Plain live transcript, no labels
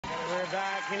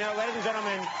back. You know, ladies and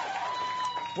gentlemen,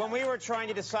 when we were trying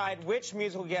to decide which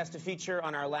musical guest to feature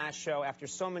on our last show after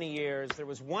so many years, there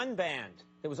was one band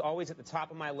that was always at the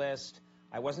top of my list.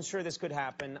 I wasn't sure this could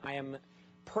happen. I am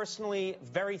personally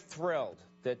very thrilled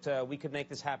that we could make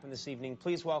this happen this evening.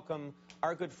 Please welcome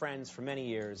our good friends for many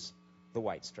years, the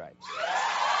White Stripes.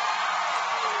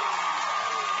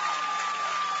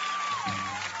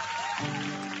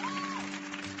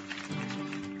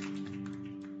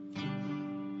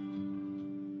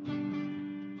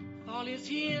 Fall is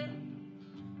here,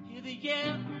 hear the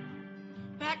yell,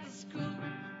 back to school,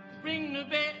 ring the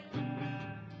bell,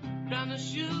 down the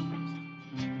shoes,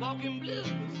 walking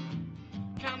blues,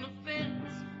 count the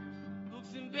fence,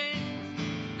 books and bags.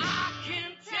 I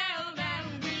can tell that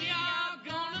we are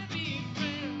gonna be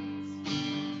friends.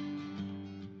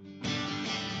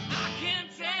 I can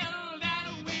tell that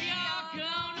we are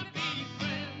gonna be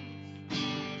friends.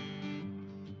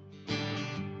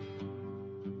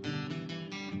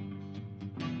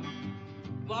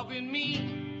 Walk with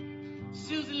me,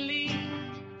 Susan Lee,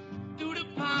 through the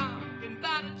park and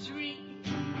by the tree.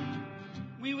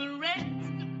 We will rest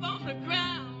upon the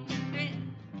ground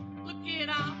and look at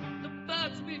all the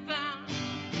birds we found.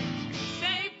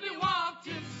 Safely walk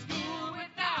to school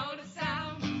without a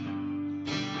sound.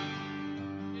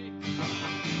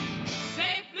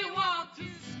 Safely walk to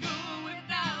school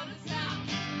without a sound.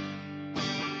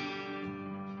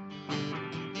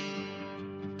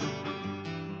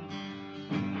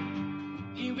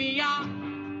 Here we are,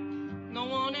 no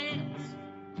one else.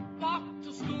 Walk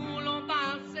to school all by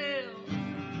ourselves.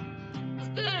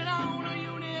 Stood on our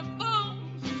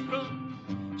uniforms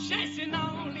from chasing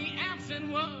all the ants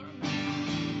and worms.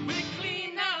 We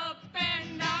cleaned up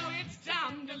and now it's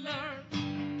time to learn.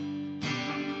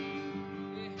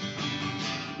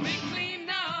 We cleaned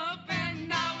up and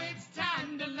now it's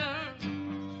time to learn.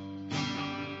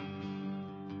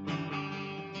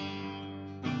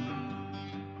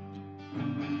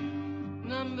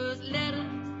 Numbers,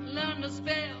 letters, learn to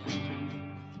spell.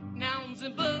 Nouns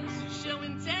and books, show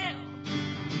and tell.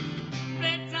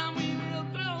 Bedtime we will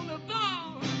throw the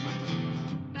ball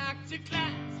back to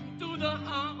class through the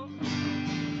hall.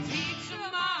 Teacher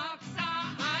marks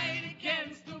our height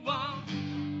against the wall.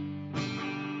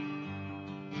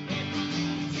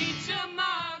 Teacher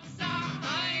marks our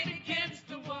height against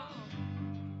the wall.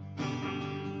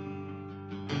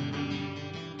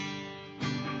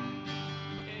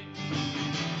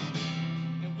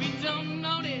 And we don't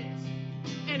notice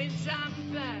any time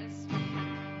pass.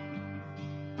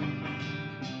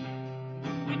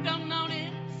 We don't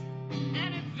notice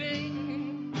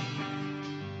anything.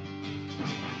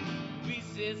 We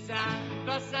sit side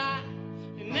by side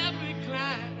in every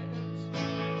class.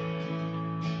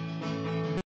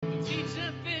 The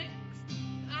teacher thinks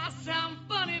I sound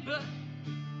funny, but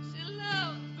she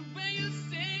loves the way you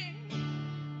sing.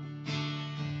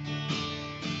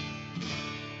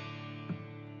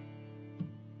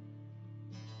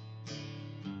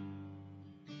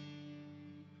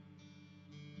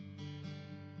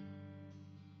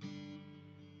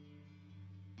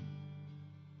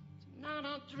 Tonight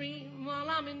I dream while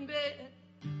I'm in bed,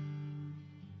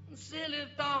 and silly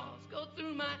thoughts go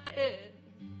through my head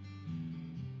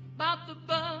about the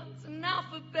birds and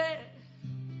alphabet.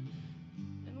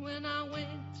 And when I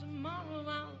wake tomorrow,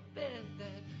 I'll bet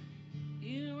that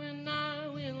you and I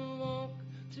will walk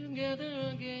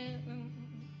together again.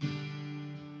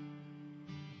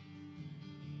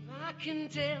 I can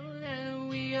tell that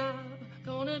we are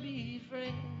gonna be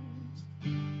friends.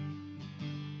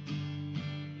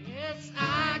 Yes,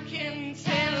 I can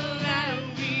tell that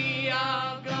we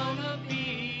are gonna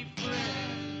be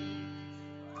friends.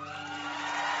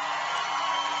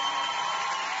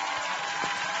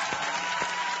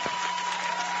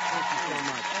 Thank you so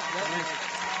much.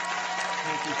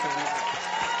 Thank you so much.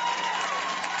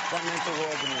 That meant the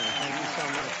world to me. Thank you so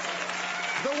much.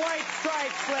 The White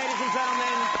Stripes, ladies and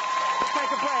gentlemen. Let's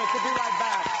take a break. We'll be right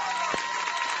back.